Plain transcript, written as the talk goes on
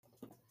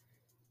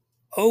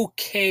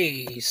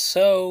Okay,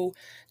 so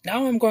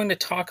now I'm going to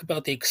talk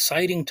about the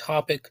exciting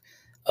topic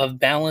of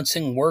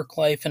balancing work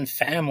life and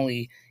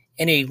family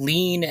in a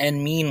lean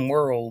and mean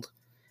world.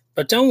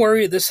 But don't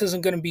worry, this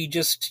isn't going to be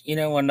just,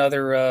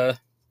 another,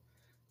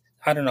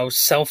 I don't know,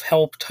 self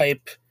help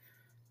type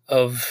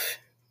of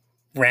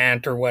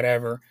rant or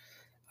whatever.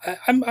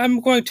 I'm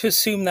going to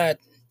assume that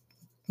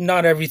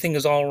not everything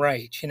is all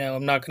right.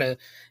 I'm not going to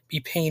be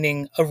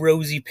painting a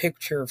rosy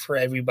picture for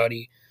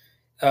everybody.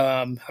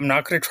 I'm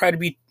not going to try to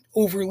be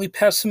overly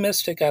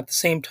pessimistic at the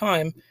same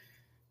time.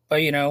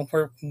 But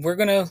we're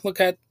gonna look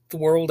at the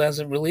world as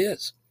it really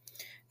is.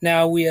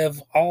 Now we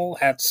have all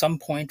at some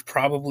point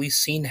probably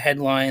seen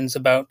headlines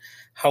about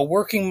how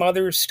working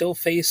mothers still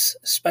face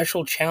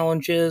special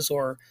challenges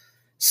or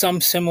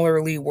some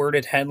similarly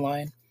worded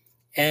headline.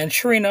 And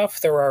sure enough,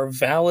 there are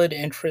valid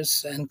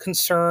interests and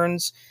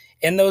concerns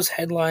in those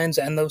headlines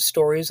and those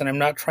stories, and I'm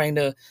not trying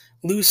to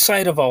lose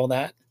sight of all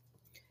that.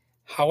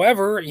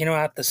 However,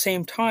 at the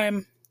same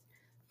time,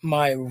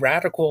 my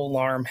radical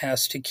alarm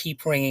has to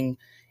keep ringing,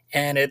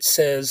 and it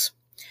says,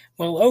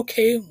 well,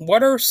 okay,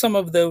 what are some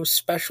of those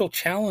special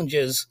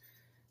challenges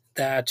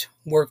that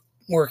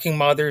working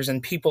mothers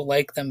and people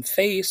like them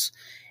face,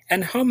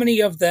 and how many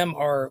of them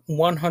are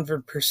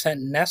 100%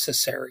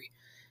 necessary?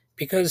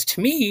 Because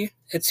to me,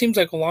 it seems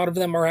like a lot of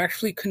them are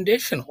actually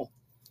conditional.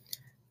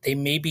 They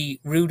may be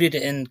rooted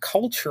in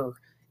culture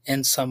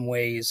in some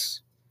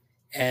ways,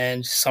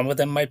 and some of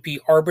them might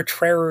be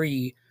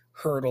arbitrary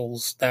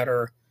hurdles that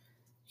are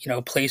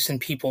placed in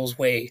people's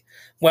way.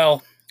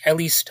 Well, at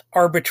least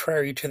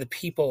arbitrary to the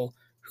people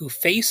who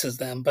faces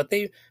them, but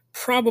they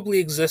probably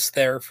exist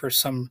there for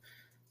some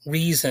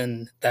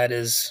reason that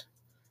is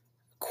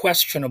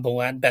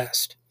questionable at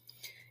best.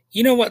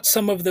 You know what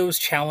some of those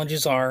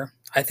challenges are?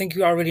 I think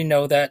you already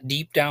know that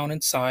deep down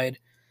inside,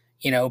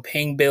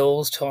 paying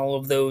bills to all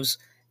of those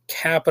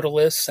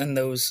capitalists and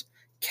those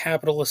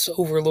capitalist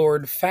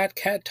overlord fat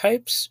cat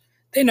types,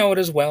 they know it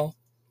as well.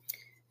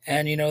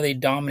 And they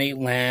dominate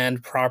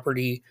land,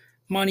 property,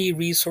 money,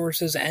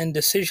 resources, and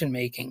decision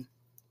making.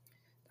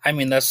 I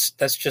mean, that's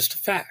just a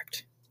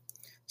fact.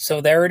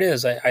 So there it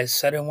is. I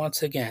said it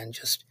once again,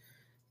 just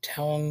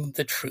telling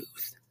the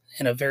truth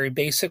in a very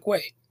basic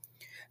way.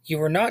 You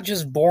were not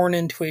just born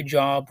into a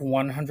job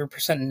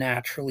 100%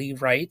 naturally,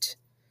 right?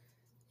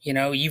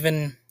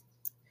 Even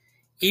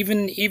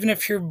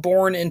if you're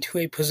born into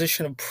a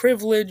position of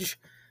privilege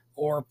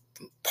or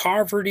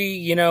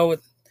poverty,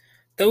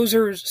 those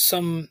are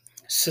some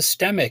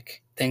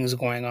systemic things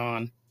going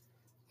on.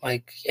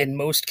 Like in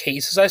most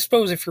cases, I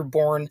suppose if you're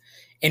born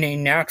in a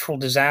natural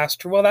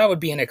disaster, well, that would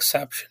be an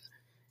exception.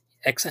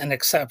 An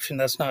exception.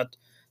 That's not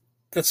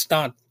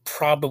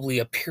probably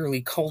a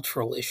purely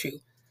cultural issue.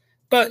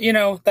 But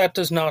that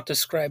does not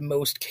describe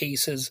most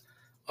cases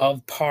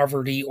of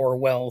poverty or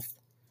wealth.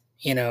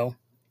 You know,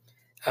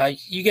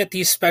 you get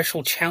these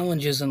special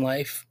challenges in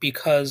life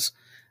because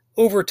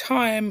over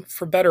time,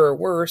 for better or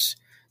worse,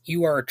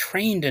 you are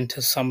trained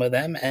into some of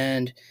them,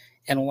 and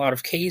in a lot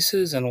of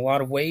cases, in a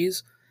lot of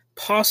ways,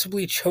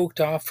 possibly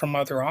choked off from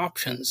other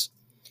options.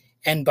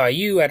 And by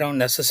you, I don't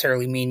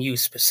necessarily mean you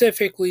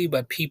specifically,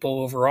 but people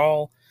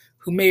overall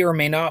who may or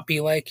may not be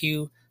like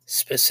you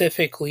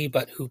specifically,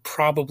 but who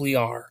probably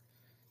are.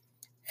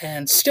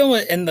 And still,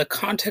 in the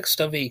context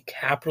of a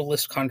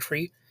capitalist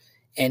country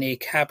and a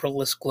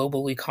capitalist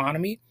global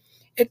economy,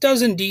 it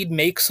does indeed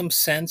make some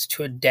sense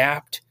to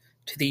adapt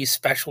to these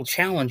special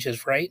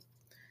challenges, right?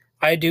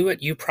 I do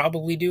it, you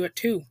probably do it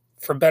too,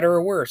 for better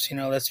or worse.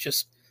 That's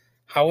just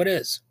how it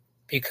is.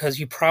 Because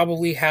you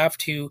probably have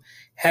to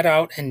head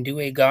out and do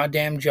a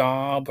goddamn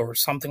job or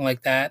something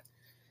like that,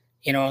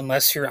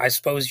 unless I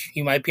suppose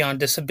you might be on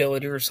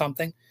disability or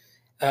something.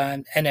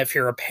 And if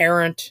you're a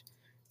parent,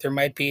 there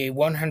might be a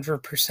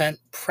 100%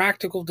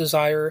 practical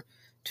desire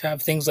to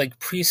have things like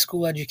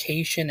preschool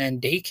education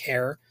and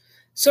daycare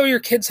so your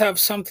kids have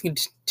something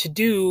to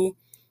do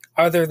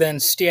other than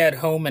stay at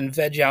home and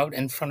veg out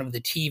in front of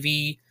the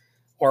TV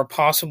or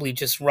possibly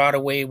just rot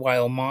away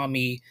while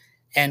mommy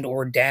and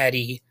or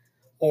daddy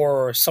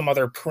or some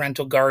other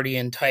parental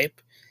guardian type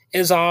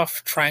is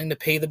off trying to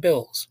pay the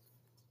bills.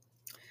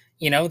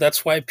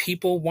 That's why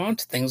people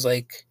want things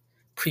like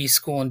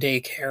preschool and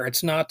daycare.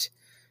 It's not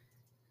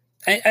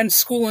and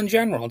school in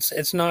general.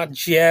 It's not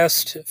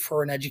just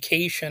for an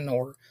education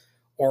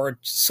or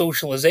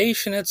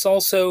socialization. It's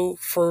also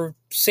for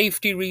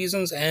safety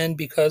reasons and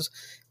because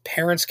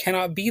parents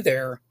cannot be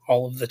there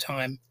all of the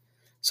time.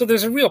 So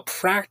there's a real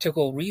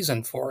practical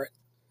reason for it,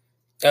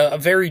 a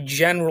very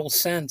general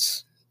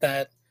sense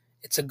that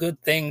it's a good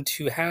thing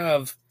to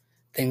have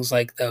things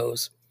like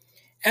those.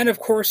 And of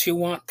course, you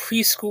want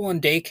preschool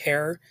and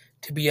daycare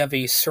to be of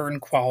a certain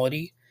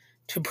quality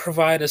to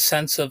provide a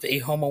sense of a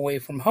home away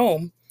from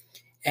home.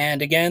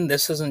 And again,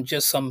 this isn't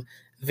just some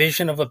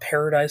vision of a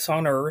paradise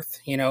on earth.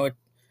 You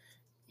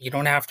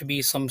don't have to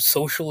be some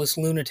socialist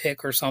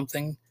lunatic or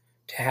something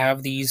to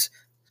have these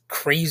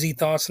crazy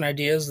thoughts and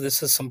ideas.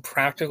 This is some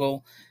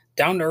practical,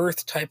 down to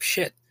earth type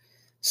shit.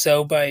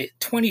 So by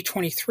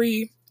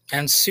 2023,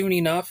 and soon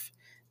enough,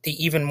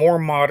 the even more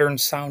modern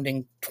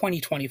sounding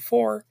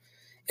 2024,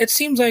 it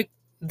seems like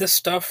this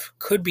stuff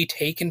could be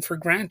taken for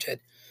granted.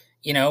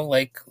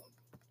 Like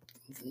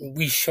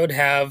we should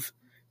have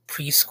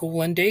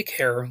preschool and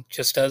daycare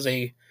just as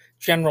a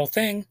general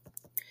thing,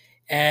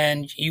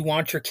 and you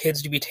want your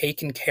kids to be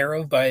taken care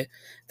of by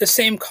the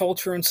same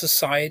culture and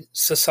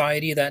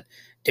society that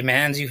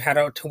demands you head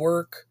out to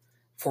work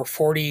for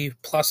 40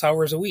 plus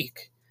hours a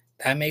week.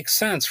 That makes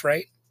sense,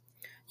 right?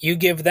 You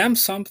give them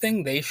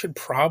something, they should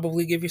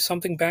probably give you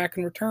something back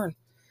in return.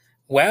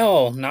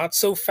 Well, not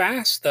so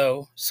fast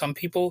though. Some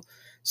people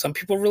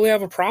really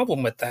have a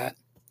problem with that.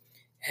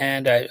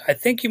 And I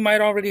think you might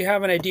already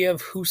have an idea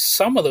of who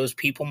some of those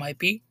people might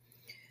be.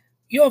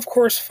 You'll, of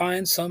course,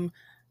 find some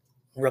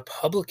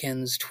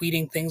Republicans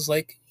tweeting things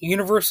like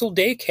universal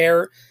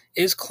daycare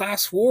is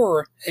class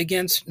war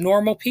against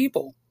normal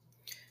people.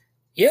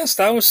 Yes,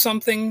 that was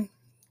something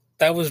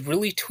that was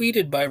really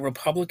tweeted by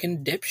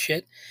Republican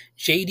dipshit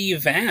J.D.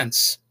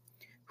 Vance,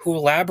 who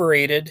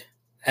elaborated,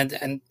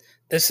 and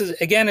this is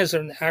again is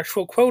an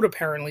actual quote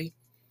apparently.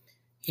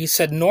 He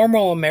said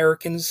normal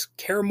Americans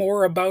care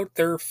more about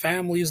their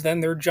families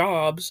than their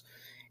jobs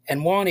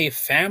and want a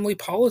family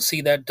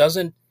policy that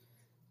doesn't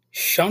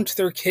shunt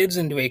their kids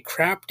into a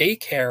crap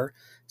daycare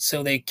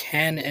so they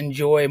can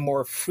enjoy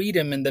more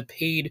freedom in the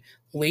paid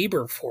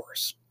labor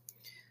force.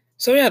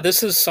 So, yeah,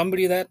 this is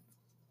somebody that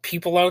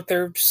people out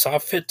there saw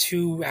fit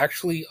to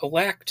actually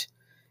elect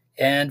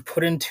and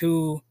put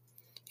into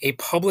a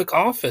public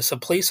office, a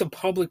place of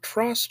public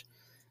trust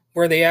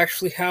where they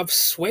actually have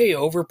sway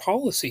over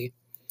policy.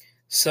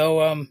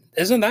 So,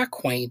 isn't that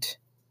quaint?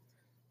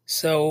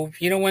 So,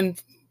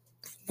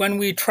 when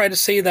we try to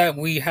say that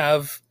we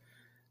have,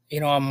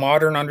 a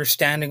modern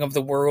understanding of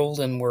the world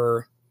and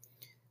we're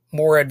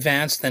more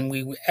advanced than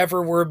we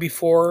ever were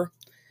before,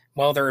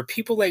 well, there are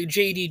people like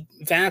J.D.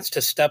 Vance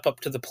to step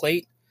up to the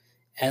plate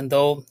and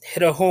they'll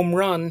hit a home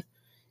run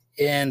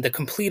in the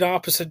complete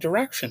opposite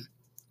direction.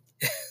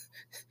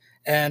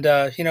 And,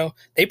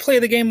 they play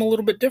the game a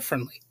little bit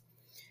differently.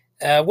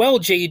 Well,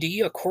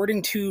 JD,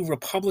 according to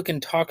Republican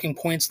talking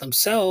points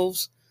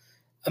themselves,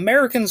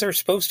 Americans are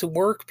supposed to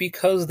work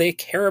because they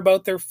care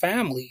about their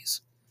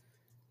families.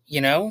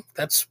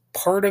 That's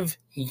part of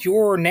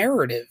your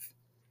narrative.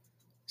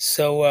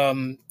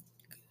 So,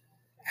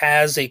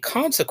 as a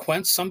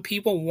consequence, some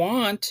people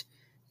want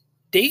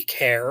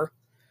daycare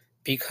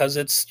because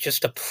it's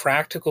just a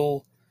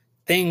practical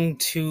thing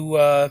to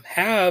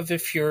have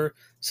if you're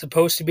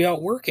supposed to be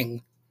out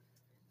working.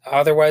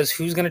 Otherwise,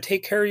 who's going to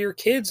take care of your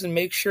kids and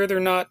make sure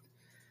they're not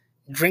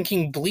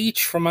drinking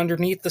bleach from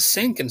underneath the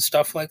sink and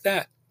stuff like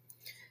that?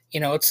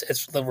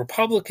 It's the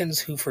Republicans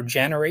who, for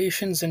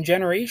generations and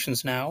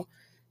generations now,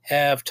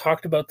 have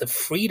talked about the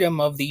freedom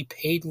of the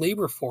paid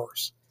labor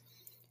force.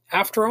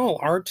 After all,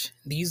 aren't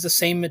these the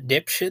same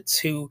dipshits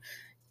who,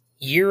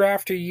 year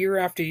after year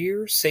after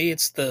year, say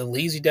it's the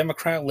lazy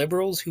Democrat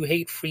liberals who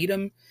hate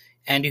freedom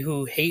and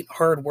who hate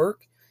hard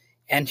work?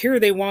 And here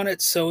they want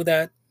it so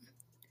that,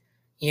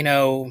 you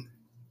know,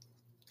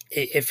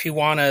 if you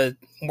want to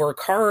work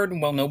hard,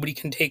 well, nobody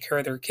can take care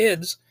of their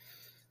kids.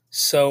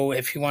 So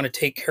if you want to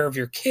take care of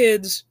your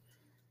kids,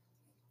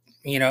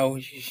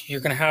 you're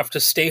going to have to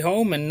stay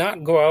home and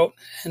not go out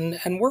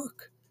and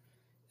work.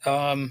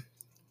 Um,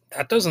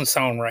 that doesn't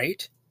sound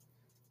right.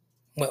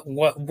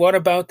 What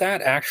about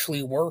that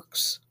actually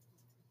works?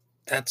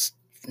 That's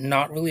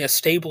not really a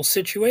stable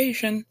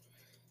situation,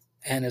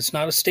 and it's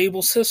not a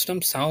stable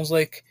system. Sounds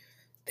like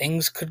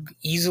things could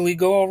easily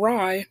go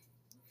awry.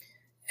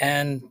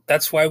 And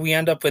that's why we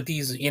end up with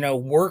these,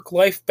 work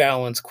life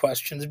balance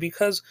questions,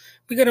 because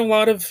we get a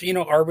lot of,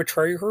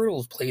 arbitrary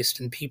hurdles placed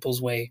in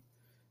people's way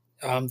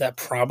that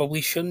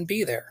probably shouldn't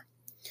be there.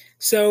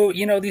 So,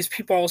 these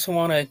people also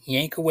want to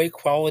yank away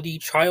quality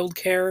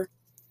childcare.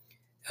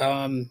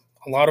 A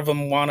lot of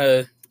them want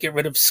to get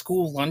rid of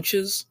school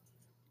lunches,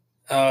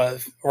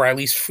 or at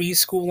least free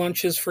school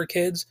lunches for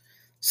kids.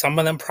 Some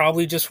of them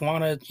probably just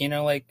want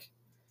to,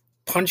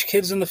 punch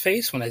kids in the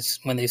face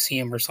when they see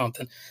them or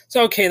something.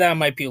 So okay, that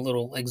might be a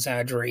little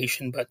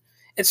exaggeration, but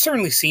it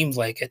certainly seems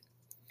like it.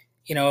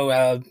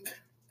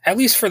 At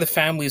least for the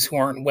families who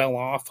aren't well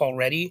off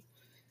already,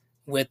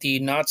 with the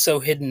not so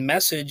hidden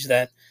message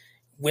that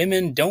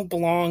women don't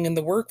belong in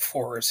the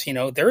workforce.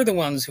 They're the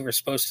ones who are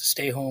supposed to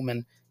stay home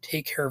and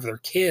take care of their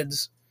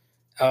kids.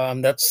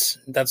 That's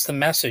the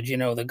message.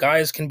 The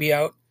guys can be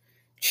out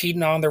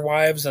cheating on their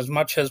wives as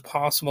much as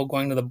possible,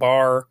 going to the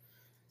bar,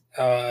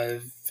 uh,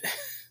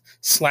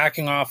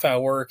 slacking off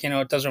at work.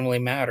 It doesn't really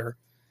matter.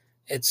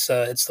 It's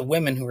the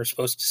women who are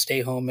supposed to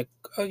stay home.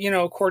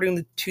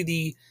 According to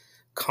the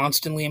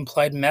constantly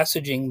implied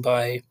messaging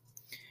by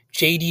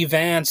J.D.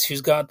 Vance,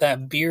 who's got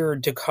that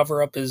beard to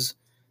cover up his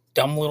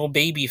dumb little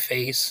baby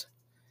face.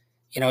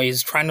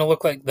 He's trying to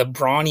look like the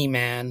brawny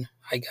man,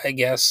 I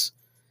guess,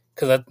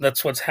 because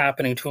that's what's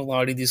happening to a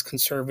lot of these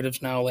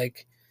conservatives now.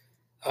 Like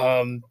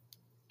um,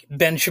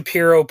 Ben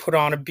Shapiro put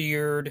on a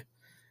beard.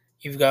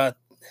 You've got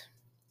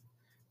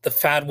the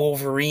fat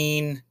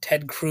Wolverine,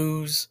 Ted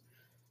Cruz,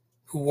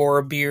 who wore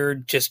a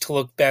beard just to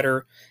look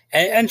better.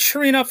 And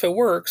sure enough, it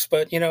works.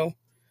 But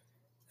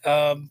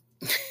um,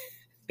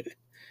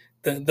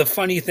 the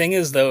funny thing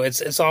is though,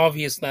 it's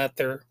obvious that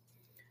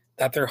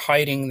they're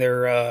hiding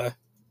their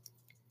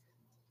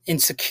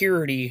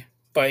insecurity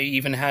by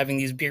even having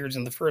these beards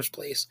in the first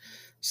place.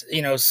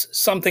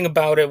 Something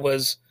about it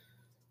was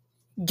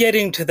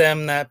getting to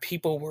them that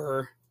people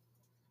were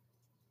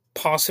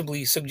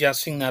possibly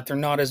suggesting that they're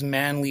not as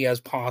manly as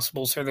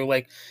possible. So they're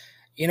like,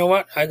 you know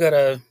what? I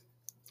gotta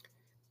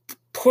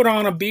put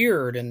on a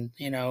beard, and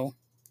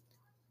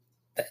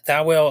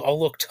that way I'll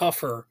look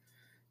tougher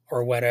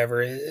or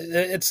whatever.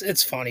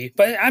 It's funny,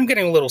 but I'm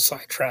getting a little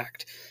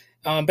sidetracked.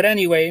 But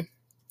anyway,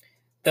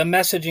 the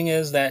messaging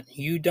is that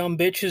you dumb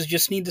bitches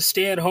just need to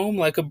stay at home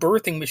like a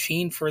birthing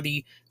machine for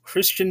the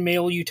Christian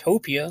male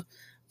utopia,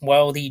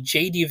 while the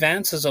J.D.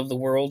 Vances of the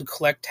world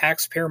collect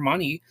taxpayer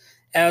money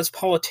as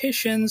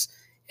politicians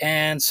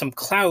and some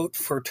clout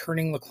for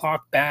turning the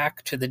clock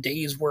back to the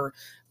days where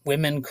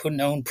women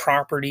couldn't own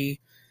property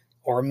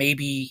or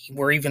maybe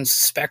were even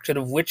suspected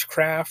of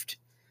witchcraft.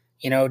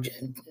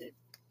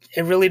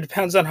 It really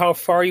depends on how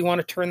far you want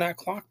to turn that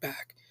clock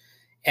back.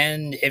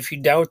 And if you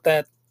doubt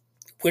that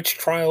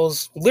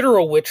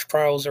literal witch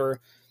trials, are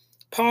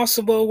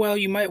possible, well,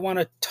 you might want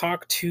to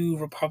talk to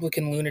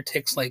Republican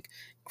lunatics like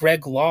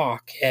Greg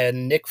Locke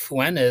and Nick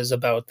Fuentes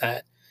about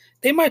that.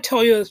 They might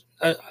tell you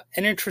an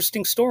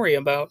interesting story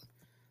about,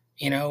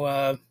 you know,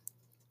 uh,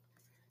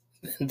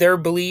 their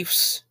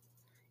beliefs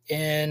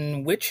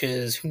in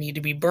witches who need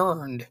to be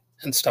burned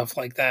and stuff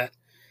like that.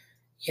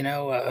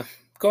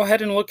 Go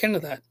ahead and look into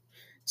that.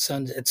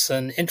 It's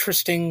an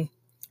interesting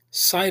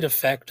side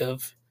effect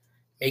of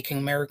making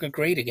America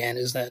great again,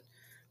 is that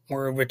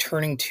we're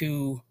returning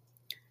to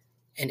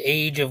an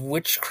age of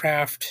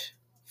witchcraft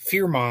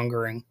fear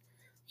mongering,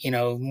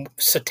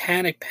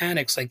 satanic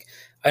panics. Like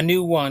a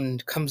new one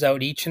comes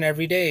out each and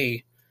every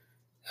day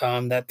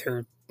that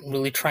they're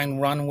really trying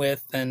to run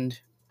with and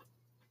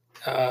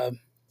uh,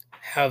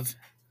 have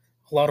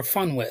a lot of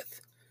fun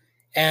with.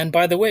 And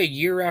by the way,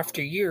 year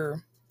after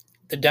year,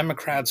 the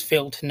Democrats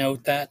fail to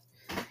note that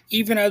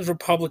even as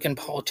Republican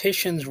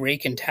politicians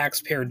rake in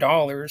taxpayer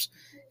dollars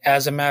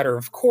as a matter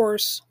of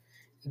course,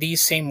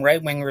 these same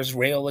right wingers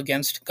rail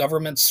against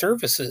government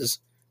services,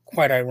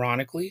 quite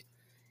ironically.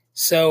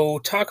 So,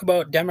 talk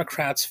about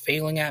Democrats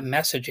failing at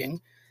messaging,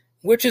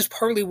 which is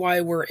partly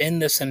why we're in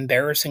this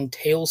embarrassing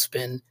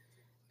tailspin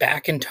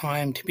back in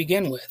time to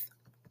begin with.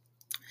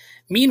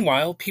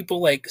 Meanwhile,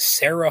 people like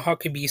Sarah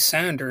Huckabee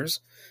Sanders,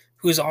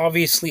 who's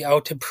obviously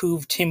out to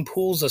prove Tim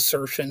Pool's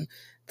assertion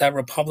that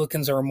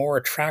Republicans are more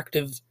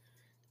attractive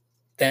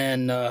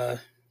than,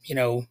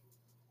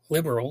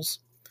 liberals,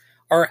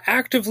 are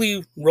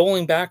actively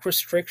rolling back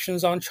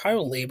restrictions on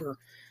child labor.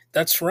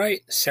 That's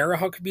right, Sarah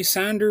Huckabee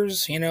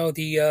Sanders,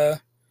 the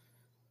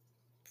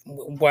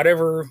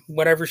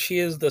whatever she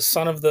is, the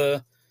son of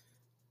the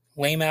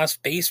lame ass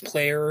bass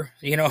player,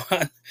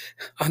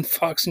 on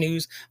Fox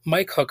News,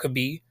 Mike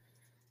Huckabee,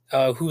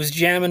 who was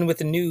jamming with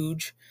the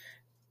Nuge.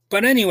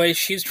 But anyway,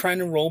 she's trying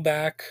to roll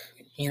back,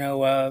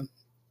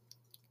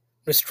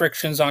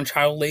 restrictions on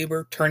child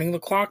labor, turning the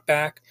clock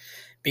back,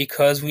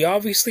 because we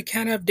obviously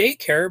can't have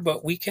daycare,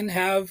 but we can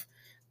have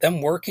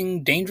them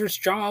working dangerous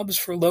jobs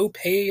for low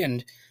pay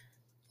and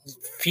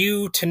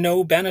few to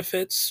no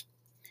benefits.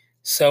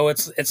 So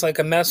it's like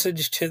a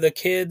message to the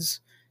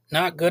kids: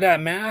 not good at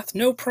math,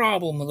 no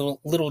problem,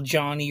 little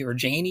Johnny or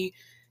Janie.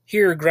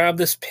 Here, grab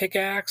this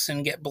pickaxe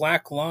and get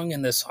black lung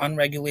in this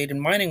unregulated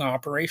mining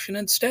operation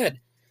instead.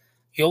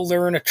 You'll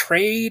learn a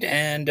trade,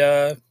 and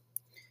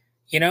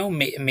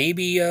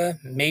maybe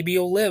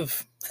you'll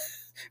live.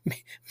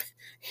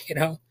 you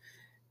know,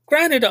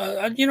 Granted,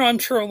 I'm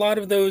sure a lot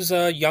of those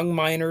young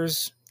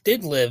miners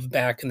did live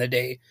back in the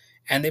day,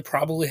 and they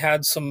probably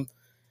had some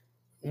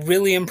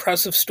really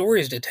impressive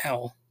stories to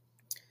tell.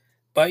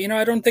 But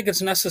I don't think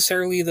it's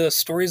necessarily the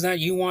stories that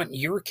you want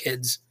your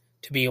kids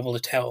to be able to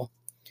tell.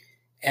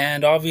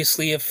 And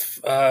obviously,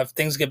 if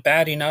things get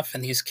bad enough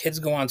and these kids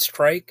go on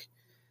strike,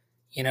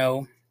 you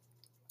know,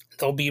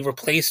 they'll be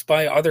replaced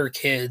by other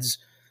kids,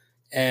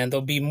 and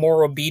they'll be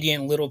more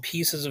obedient little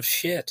pieces of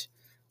shit.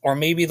 Or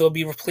maybe they'll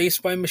be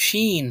replaced by a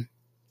machine.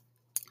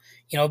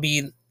 They'll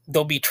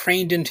be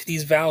trained into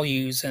these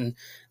values, and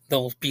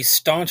they'll be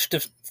staunch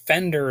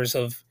defenders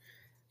of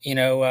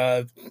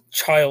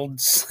child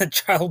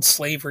child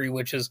slavery,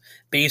 which is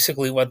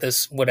basically what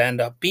this would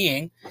end up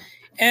being.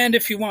 And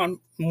if you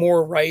want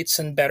more rights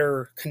and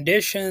better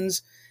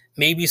conditions,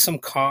 maybe some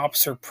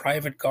cops or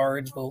private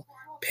guards will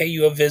pay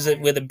you a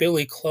visit with a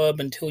billy club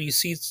until you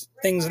see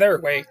things their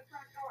way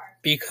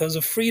because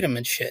of freedom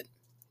and shit.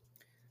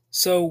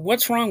 So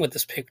what's wrong with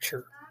this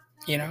picture?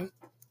 You know?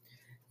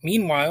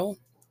 Meanwhile,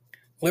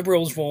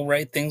 liberals will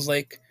write things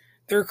like,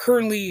 there are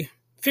currently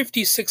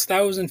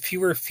 56,000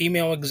 fewer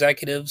female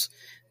executives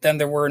than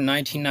there were in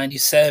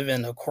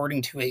 1997,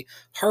 according to a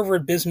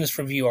Harvard Business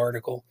Review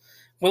article.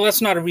 Well,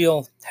 that's not a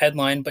real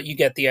headline, but you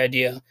get the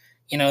idea.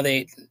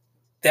 They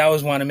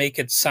always want to make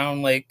it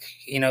sound like,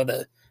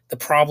 the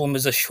problem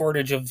is a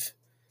shortage of,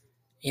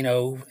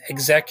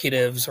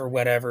 executives or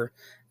whatever.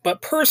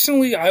 But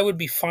personally, I would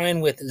be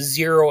fine with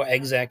zero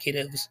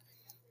executives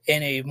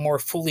in a more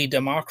fully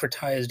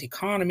democratized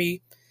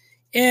economy,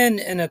 in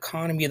an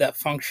economy that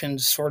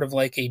functions sort of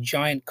like a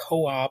giant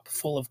co op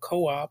full of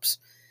co ops.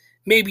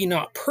 Maybe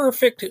not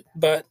perfect,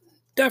 but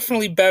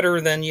definitely better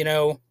than,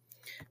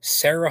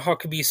 Sarah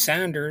Huckabee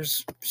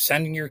Sanders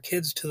sending your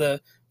kids to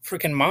the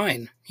freaking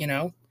mine,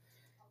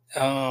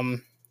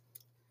 um,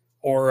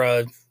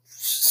 or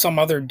some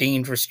other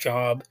dangerous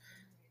job.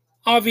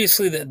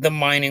 Obviously, the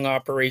mining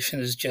operation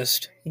is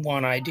just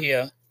one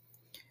idea.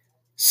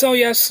 So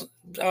yes,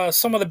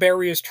 some of the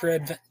barriers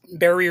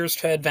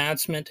to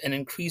advancement and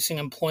increasing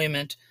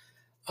employment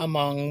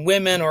among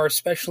women are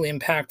especially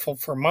impactful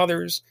for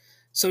mothers.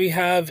 So you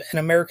have an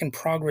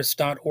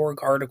AmericanProgress.org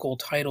article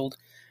titled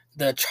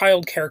 "The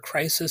Childcare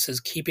Crisis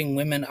is Keeping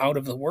Women Out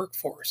of the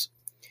Workforce,"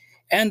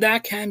 and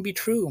that can be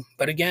true.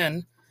 But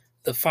again,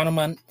 the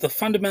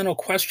fundamental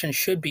question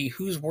should be,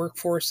 whose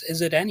workforce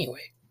is it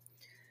anyway?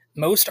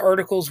 Most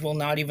articles will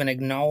not even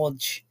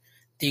acknowledge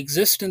the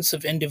existence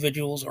of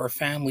individuals or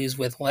families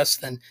with less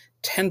than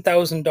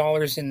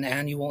 $10,000 in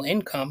annual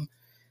income.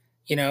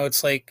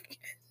 It's like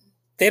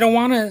they don't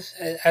want to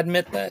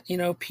admit that,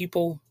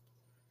 people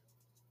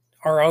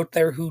are out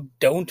there who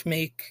don't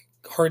make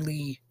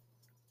hardly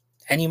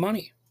any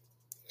money.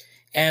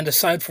 And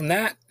aside from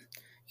that,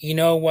 you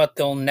know what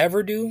they'll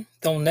never do?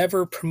 They'll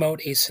never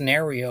promote a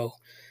scenario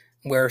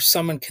where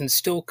someone can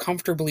still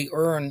comfortably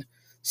earn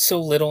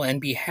so little and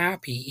be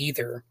happy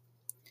either,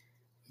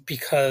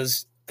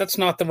 because that's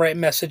not the right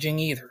messaging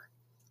either.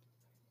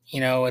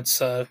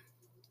 It's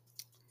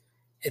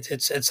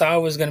it's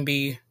always going to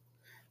be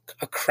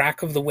a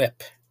crack of the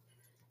whip,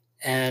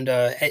 and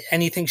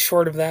anything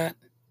short of that,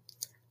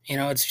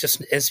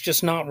 it's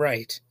just not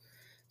right.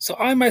 So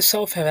I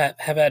myself have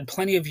had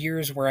plenty of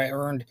years where I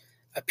earned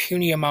a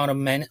puny amount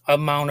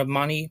of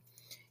money,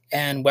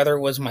 and whether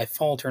it was my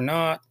fault or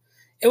not,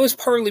 it was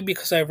partly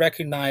because I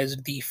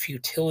recognized the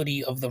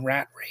futility of the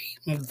rat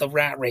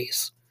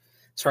race.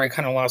 Sorry, I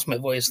kind of lost my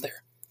voice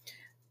there.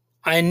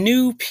 I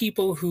knew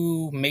people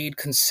who made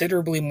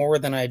considerably more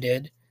than I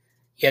did,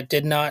 yet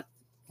did not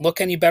look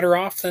any better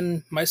off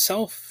than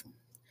myself,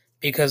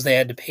 because they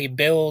had to pay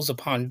bills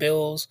upon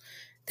bills,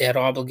 they had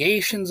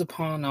obligations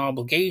upon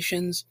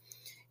obligations,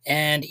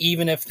 and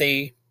even if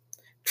they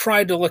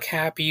tried to look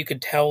happy, you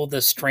could tell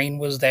the strain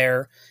was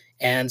there.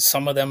 And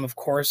some of them, of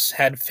course,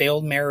 had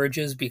failed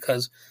marriages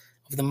because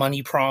of the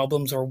money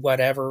problems or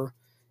whatever.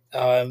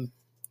 Um,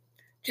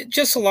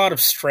 just a lot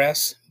of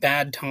stress,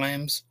 bad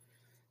times.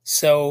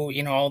 So,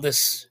 all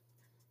this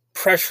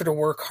pressure to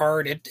work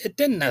hard, it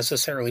didn't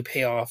necessarily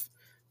pay off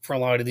for a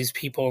lot of these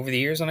people over the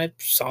years. And I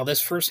saw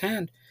this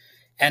firsthand.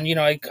 And,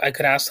 I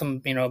could ask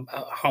them,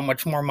 how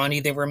much more money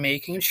they were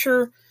making. And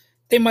sure,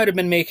 they might have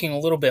been making a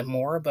little bit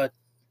more, but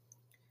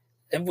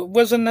it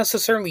wasn't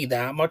necessarily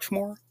that much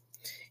more.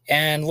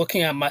 And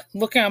looking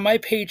at my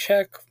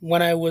paycheck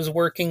when I was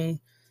working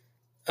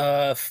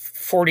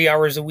 40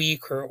 hours a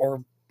week,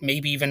 or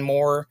maybe even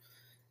more,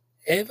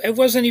 it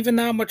wasn't even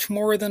that much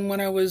more than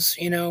when I was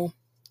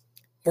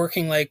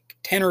working like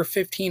 10 or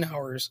 15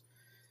 hours.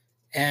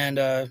 And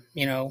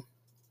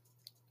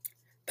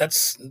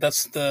that's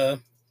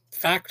the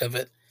fact of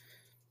it.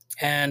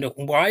 And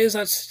why is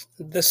that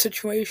the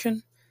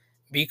situation?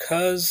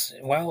 Because,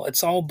 well,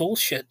 it's all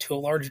bullshit to a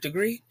large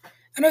degree,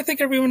 and I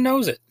think everyone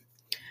knows it.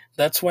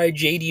 That's why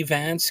JD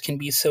Vance can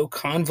be so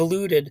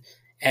convoluted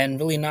and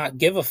really not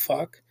give a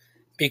fuck,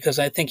 because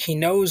I think he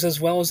knows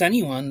as well as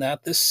anyone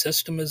that this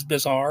system is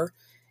bizarre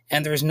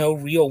and there's no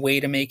real way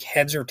to make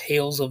heads or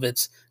tails of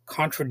its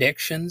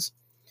contradictions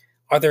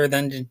other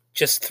than to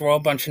just throw a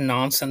bunch of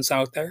nonsense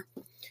out there.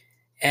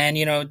 And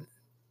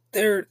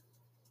they're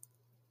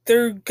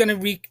they're gonna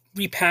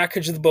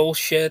repackage the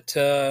bullshit,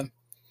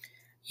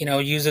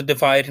 use a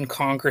divide and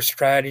conquer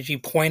strategy,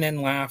 point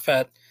and laugh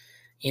at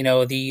the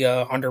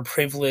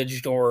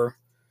underprivileged or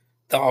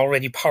the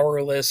already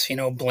powerless.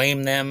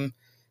 Blame them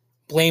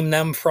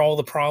for all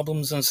the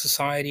problems in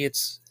society.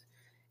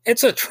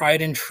 It's a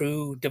tried and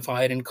true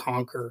divide and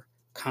conquer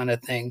kind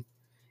of thing.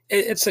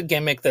 It's a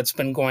gimmick that's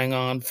been going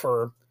on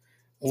for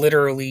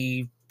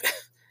literally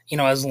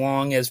as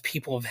long as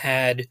people have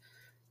had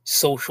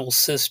social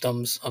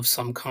systems of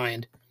some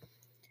kind.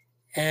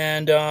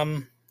 And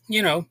it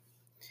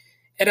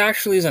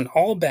actually isn't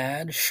all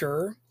bad,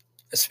 sure,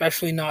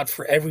 especially not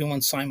for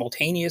everyone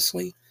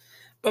simultaneously,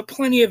 but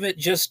plenty of it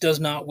just does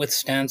not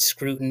withstand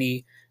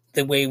scrutiny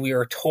the way we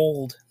are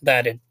told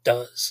that it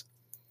does.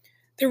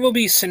 There will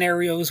be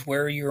scenarios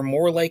where you're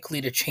more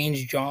likely to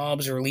change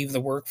jobs or leave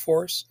the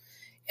workforce,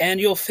 and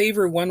you'll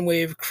favor one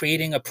way of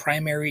creating a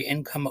primary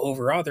income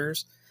over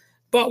others,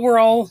 but we're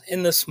all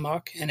in this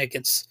muck, and it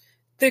gets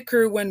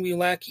thicker when we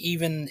lack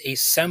even a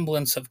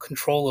semblance of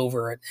control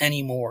over it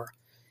anymore.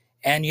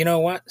 And you know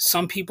what?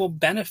 Some people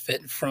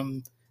benefit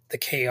from the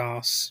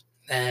chaos,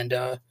 and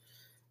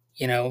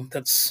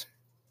that's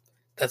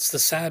the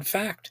sad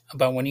fact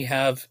about when you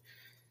have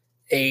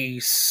a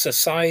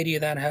society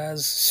that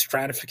has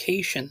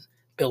stratification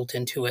built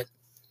into it.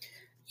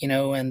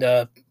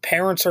 and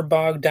parents are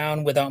bogged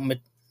down without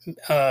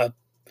uh,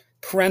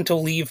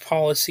 parental leave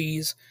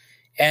policies.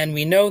 And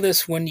we know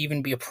this wouldn't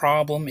even be a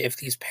problem if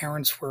these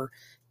parents were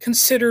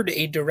considered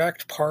a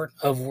direct part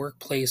of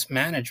workplace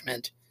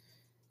management.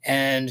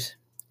 And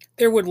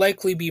there would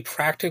likely be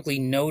practically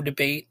no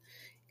debate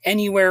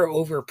anywhere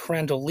over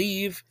parental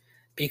leave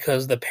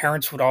because the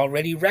parents would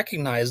already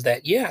recognize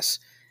that, yes,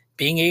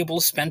 being able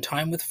to spend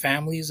time with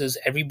families is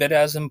every bit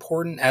as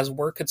important as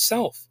work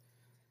itself.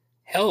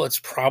 Hell, it's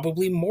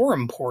probably more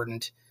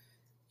important.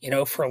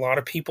 For a lot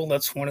of people,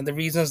 that's one of the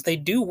reasons they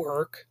do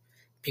work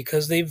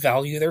because they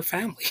value their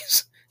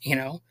families,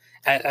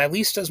 at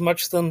least as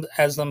much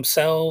as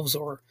themselves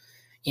or,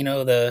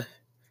 the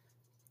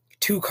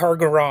two-car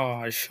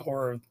garage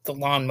or the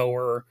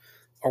lawnmower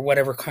or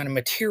whatever kind of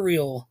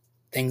material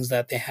things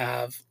that they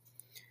have.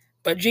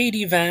 But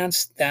J.D.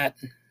 Vance, that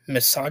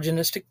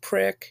misogynistic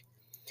prick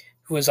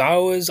who has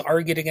always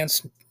argued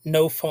against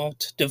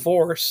no-fault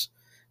divorce,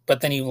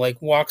 but then he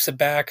walks it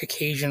back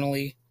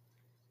occasionally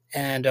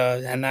and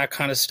that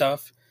kind of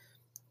stuff.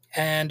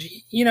 And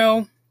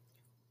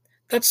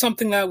that's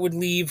something that would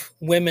leave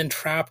women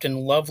trapped in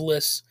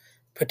loveless,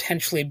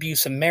 potentially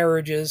abusive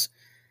marriages.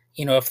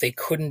 If they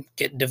couldn't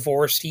get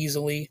divorced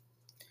easily,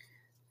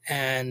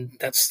 and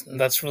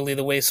that's really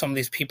the way some of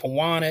these people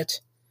want it.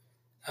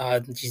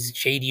 These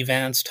JD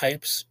Vance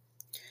types,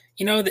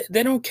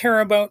 they don't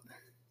care about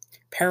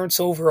parents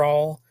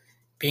overall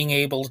being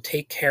able to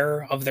take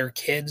care of their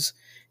kids.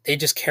 They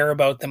just care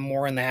about them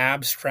more in the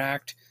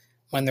abstract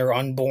when they're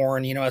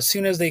unborn. As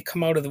soon as they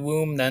come out of the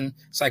womb, then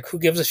it's like, who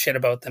gives a shit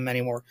about them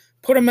anymore?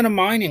 Put them in a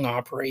mining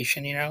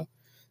operation,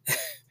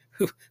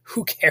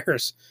 who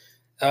cares?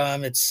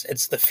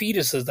 It's the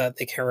fetuses that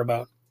they care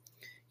about.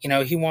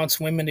 He wants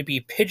women to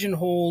be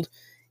pigeonholed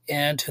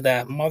into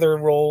that mother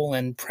role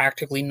and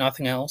practically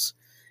nothing else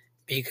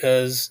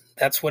because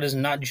that's what his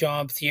nut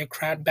job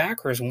theocrat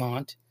backers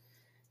want.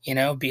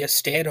 Be a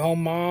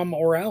stay-at-home mom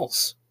or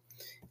else.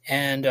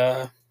 And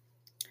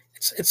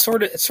it's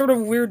sort of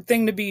a weird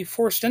thing to be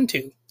forced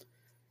into,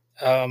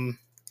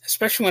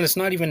 especially when it's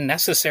not even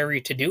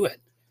necessary to do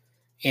it.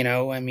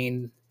 I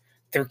mean,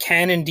 there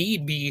can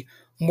indeed be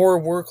more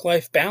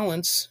work-life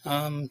balance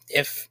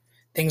if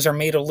things are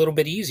made a little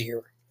bit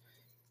easier.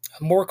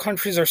 More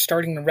countries are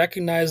starting to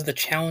recognize the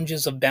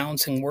challenges of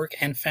balancing work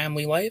and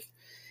family life,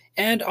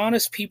 and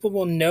honest people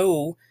will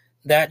know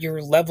that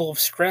your level of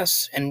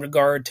stress in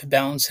regard to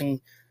balancing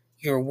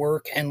your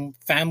work and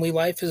family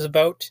life is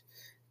about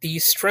the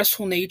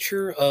stressful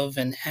nature of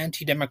an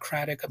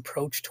anti-democratic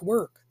approach to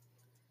work.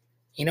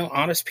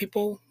 Honest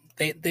people,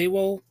 they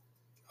will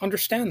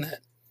understand that.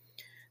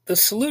 The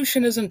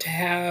solution isn't to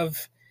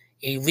have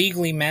a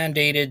legally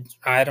mandated,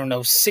 I don't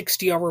know,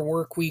 60-hour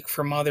work week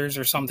for mothers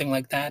or something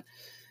like that,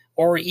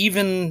 or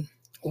even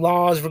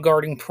laws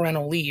regarding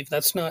parental leave.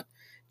 That's not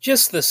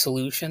just the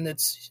solution.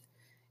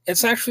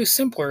 It's actually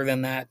simpler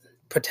than that,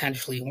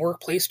 potentially.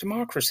 Workplace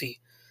democracy,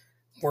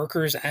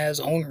 workers as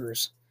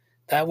owners.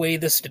 That way,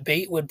 this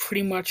debate would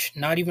pretty much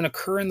not even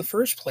occur in the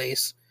first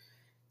place.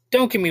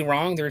 Don't get me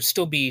wrong, there'd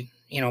still be,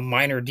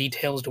 minor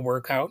details to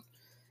work out.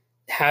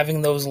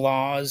 Having those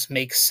laws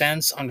make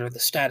sense under the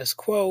status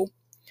quo,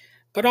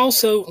 but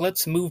also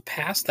let's move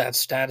past that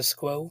status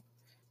quo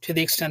to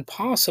the extent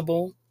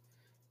possible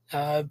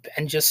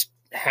and just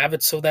have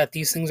it so that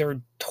these things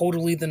are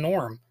totally the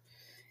norm.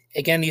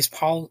 Again, these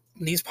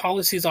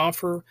policies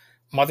offer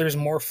mothers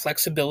more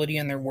flexibility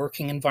in their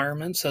working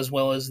environments as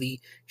well as the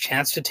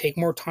chance to take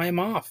more time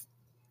off.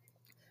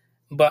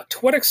 But to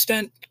what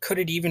extent could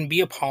it even be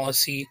a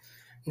policy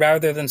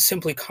rather than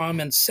simply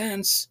common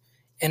sense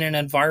in an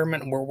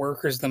environment where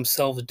workers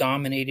themselves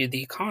dominated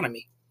the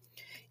economy?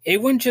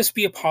 It wouldn't just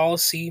be a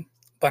policy,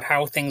 but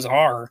how things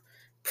are,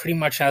 pretty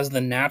much as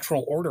the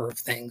natural order of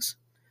things.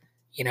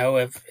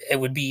 If it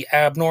would be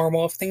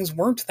abnormal if things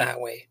weren't that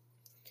way.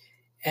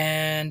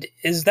 And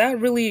is that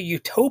really a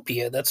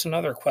utopia? That's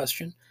another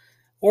question.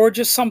 Or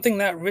just something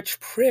that rich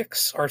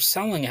pricks are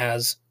selling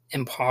as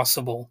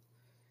impossible.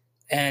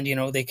 And,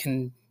 they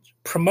can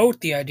promote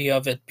the idea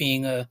of it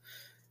being a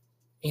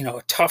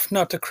tough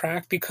nut to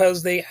crack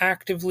because they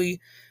actively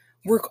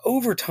work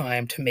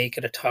overtime to make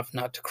it a tough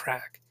nut to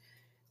crack.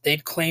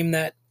 They'd claim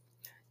that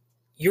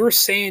you're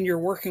saying your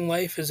working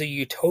life is a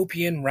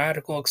utopian,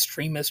 radical,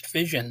 extremist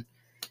vision.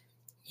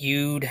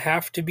 You'd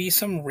have to be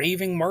some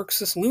raving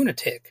Marxist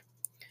lunatic.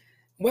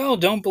 Well,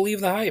 don't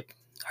believe the hype.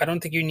 I don't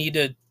think you need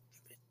to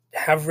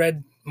have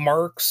read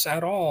Marx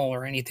at all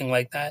or anything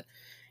like that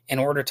in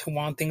order to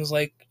want things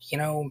like,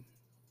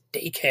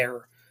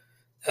 daycare,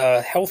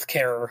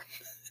 healthcare,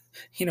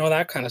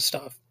 that kind of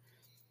stuff.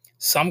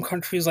 Some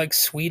countries like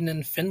Sweden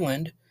and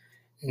Finland,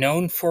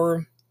 known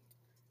for,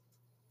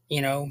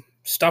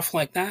 stuff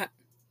like that.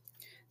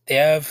 They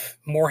have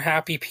more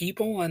happy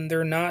people and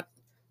they're not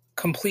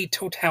complete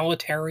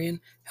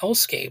totalitarian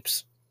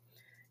hellscapes.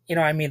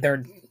 I mean,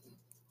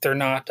 they're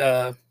not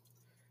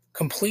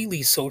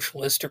completely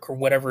socialistic or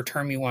whatever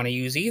term you want to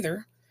use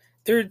either.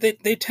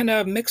 They tend to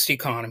have mixed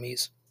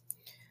economies.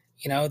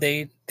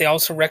 They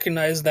also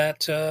recognize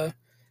that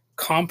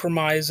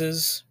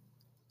compromises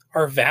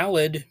are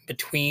valid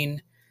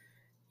between,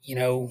 you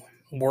know,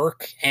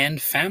 work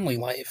and family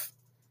life.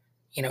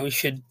 We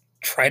should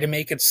try to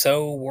make it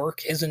so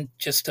work isn't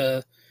just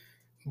a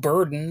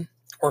burden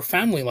or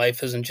family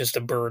life isn't just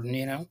a burden.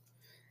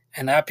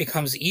 And that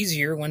becomes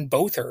easier when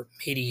both are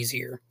made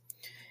easier.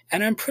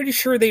 And I'm pretty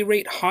sure they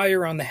rate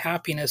higher on the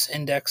happiness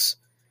index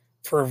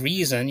for a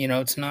reason.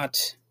 It's not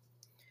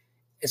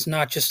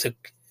just a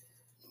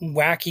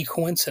wacky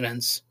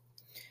coincidence.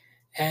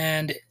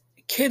 And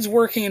kids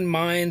working in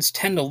mines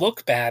tend to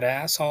look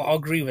badass. I'll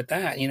agree with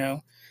that.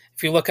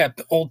 If you look at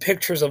old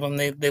pictures of them,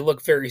 they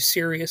look very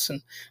serious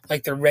and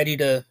like they're ready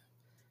to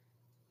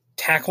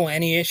tackle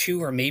any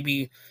issue or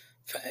maybe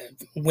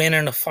win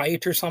in a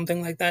fight or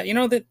something like that.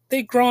 That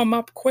they grow them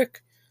up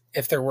quick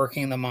if they're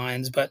working in the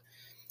mines, but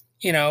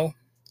you know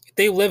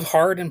they live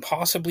hard and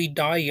possibly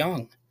die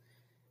young,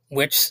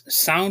 which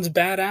sounds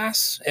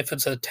badass if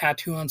it's a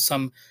tattoo on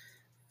some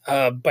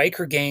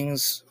biker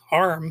gang's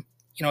arm.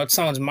 It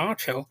sounds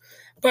macho,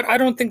 but I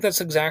don't think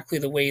that's exactly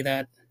the way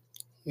that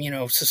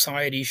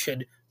society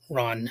should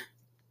run.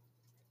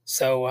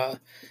 So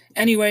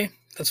anyway,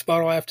 that's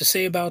about all I have to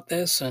say about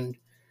this, and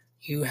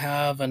you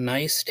have a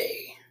nice day.